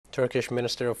Turkish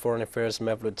Minister of Foreign Affairs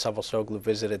Mevlut Cavusoglu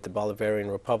visited the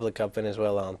Bolivarian Republic of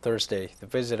Venezuela on Thursday. The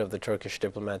visit of the Turkish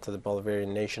diplomat to the Bolivarian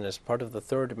nation is part of the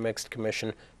third mixed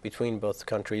commission between both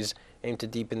countries, aimed to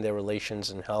deepen their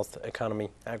relations in health, economy,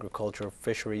 agriculture,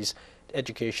 fisheries,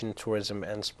 education, tourism,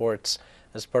 and sports.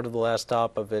 As part of the last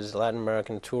stop of his Latin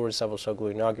American tour,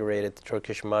 Cavusoglu inaugurated the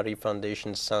Turkish Mari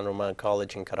Foundation's San Roman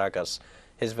College in Caracas.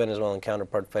 His Venezuelan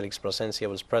counterpart Felix Plasencia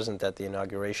was present at the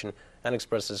inauguration and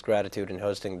expressed his gratitude in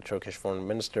hosting the Turkish foreign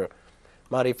minister.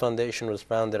 Mari Foundation was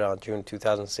founded on June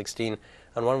 2016,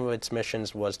 and one of its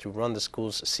missions was to run the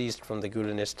schools seized from the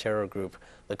Gulenist terror group,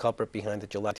 the culprit behind the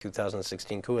July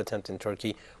 2016 coup attempt in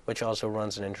Turkey, which also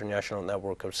runs an international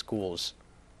network of schools.